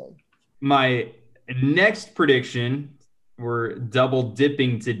 Home run. My next prediction, we're double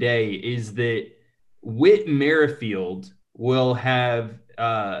dipping today, is that Whit Merrifield will have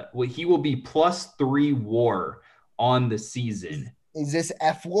he will be +3 WAR on the season. Is this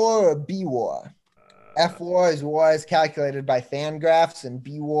F WAR or B WAR? F WAR is calculated by Fangraphs, and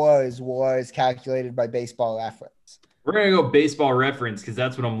B WAR is calculated by Baseball Reference. We're gonna go Baseball Reference because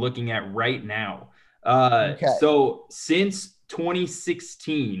that's what I'm looking at right now. Okay. So since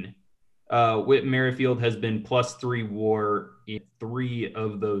 2016. Whit Merrifield has been +3 WAR in 3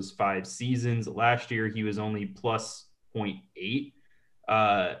 of those 5 seasons. Last year, he was only +0.8.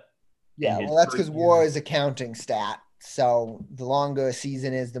 Well, that's because WAR is a counting stat. So the longer a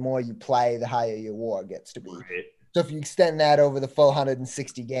season is, the more you play, the higher your WAR gets to be. Right. So if you extend that over the full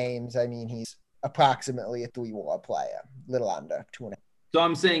 160 games, I mean, he's approximately a 3 WAR player, a little under 2.5. So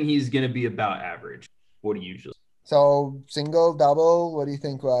I'm saying he's going to be about average. What do you usually? So single, double, what do you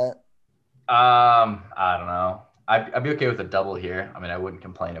think, Wyatt? I don't know. I'd be okay with a double here. I mean, I wouldn't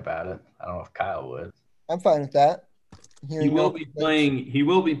complain about it. I don't know if Kyle would. I'm fine with that. He will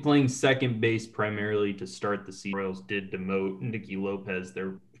be playing second base primarily to start the season. Royals did demote Nicky Lopez,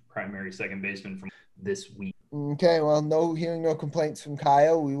 their primary second baseman from this week. Okay, well, hearing no complaints from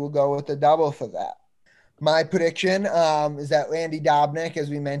Kyle, we will go with the double for that. My prediction is that Randy Dobnak, as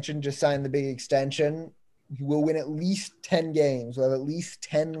we mentioned, just signed the big extension. He will win at least 10 games. We'll have at least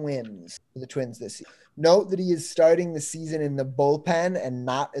 10 wins for the Twins this season. Note that he is starting the season in the bullpen and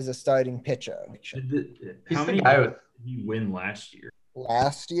not as a starting pitcher. How many did he win last year?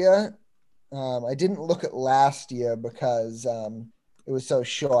 Last year? I didn't look at last year because it was so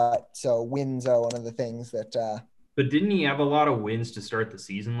short. So wins are one of the things that. But didn't he have a lot of wins to start the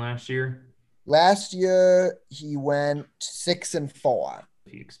season last year? Last year he went 6-4.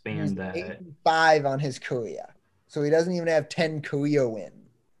 If you expand that, 8-5 on his career, so he doesn't even have 10 career wins.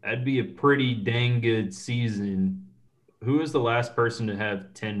 That'd be a pretty dang good season. Who was the last person to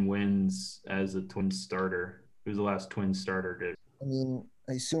have 10 wins as a Twin starter? Who's the last Twin starter? I mean,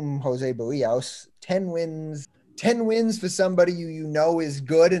 I assume Jose Barrios. 10 wins. 10 wins for somebody you know is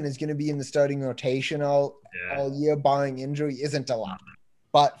good and is going to be in the starting rotation all year, barring injury, isn't a lot.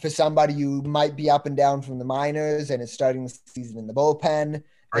 But for somebody who might be up and down from the minors and is starting the season in the bullpen.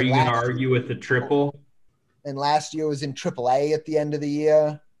 Are you going to argue with the triple? And last year was in AAA at the end of the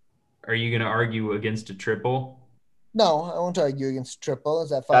year. Are you going to argue against a triple? No, I won't argue against triple.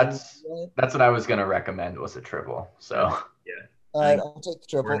 Is that fine? That's what I was going to recommend was a triple. So yeah. All right, I'll take the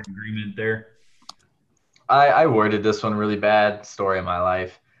triple. We're in agreement there. I worded this one really bad. Story of my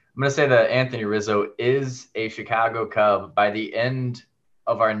life. I'm going to say that Anthony Rizzo is a Chicago Cub by the end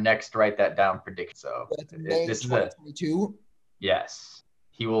of our next Write That Down prediction. So May 2022. Yes.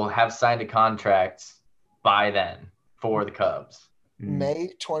 He will have signed a contract by then for the Cubs. May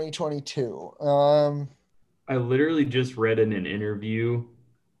 2022. I literally just read in an interview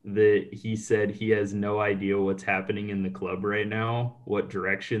that he said he has no idea what's happening in the club right now, what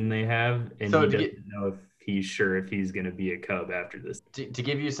direction they have, and he doesn't know if he's sure if he's going to be a Cub after this. To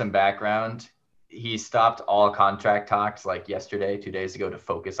give you some background, he stopped all contract talks like yesterday, 2 days ago, to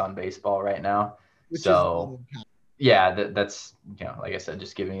focus on baseball right now. That's, like I said,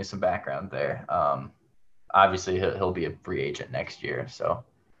 just giving you some background there. Obviously he'll be a free agent next year. So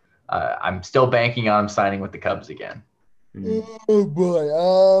I'm still banking on him signing with the Cubs again. Oh boy.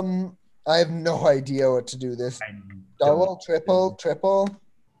 I have no idea what to do this. Double, triple.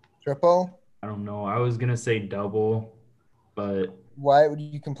 I don't know. I was going to say double, but. Why would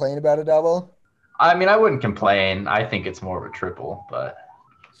you complain about a double? I mean, I wouldn't complain. I think it's more of a triple, but.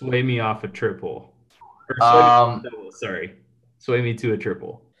 Sway me off a triple. Sway me to a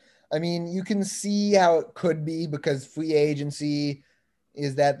triple. I mean, you can see how it could be because free agency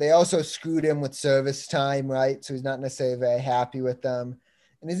is that they also screwed him with service time, right? So he's not necessarily very happy with them.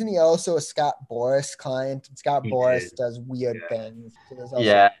 And isn't he also a Scott Boras client? And Scott Boras does weird things.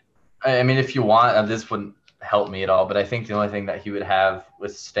 So I mean, if you want, this wouldn't help me at all, but I think the only thing that he would have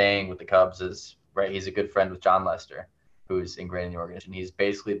with staying with the Cubs is, right, he's a good friend with John Lester, who's ingrained in the organization. He's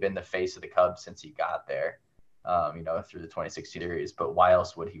basically been the face of the Cubs since he got there. Through the 2016 series, but why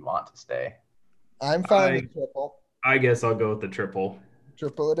else would he want to stay? I'm fine with triple. I guess I'll go with the triple.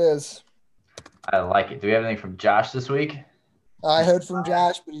 Triple it is. I like it. Do we have anything from Josh this week? I heard from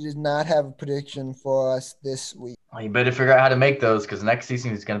Josh, but he did not have a prediction for us this week. Well, you better figure out how to make those because next season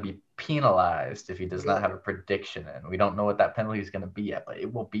he's going to be penalized if he does not have a prediction in. We don't know what that penalty is going to be yet, but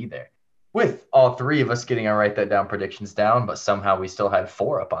it will be there. With all three of us getting our Write That Down predictions down, but somehow we still had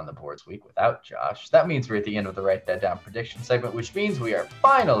 4 up on the board this week without Josh. That means we're at the end of the Write That Down prediction segment, which means we are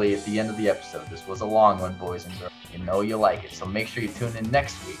finally at the end of the episode. This was a long one, boys and girls. You know you like it, so make sure you tune in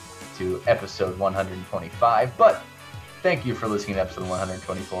next week to episode 125. But thank you for listening to episode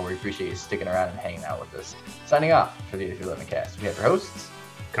 124. We appreciate you sticking around and hanging out with us. Signing off for the 8311 cast, we have your hosts,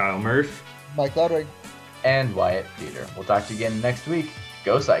 Kyle Murph, Mike Ludwig, and Wyatt Peter. We'll talk to you again next week.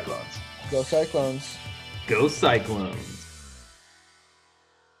 Go Cyclones. Go Cyclones. Go Cyclones.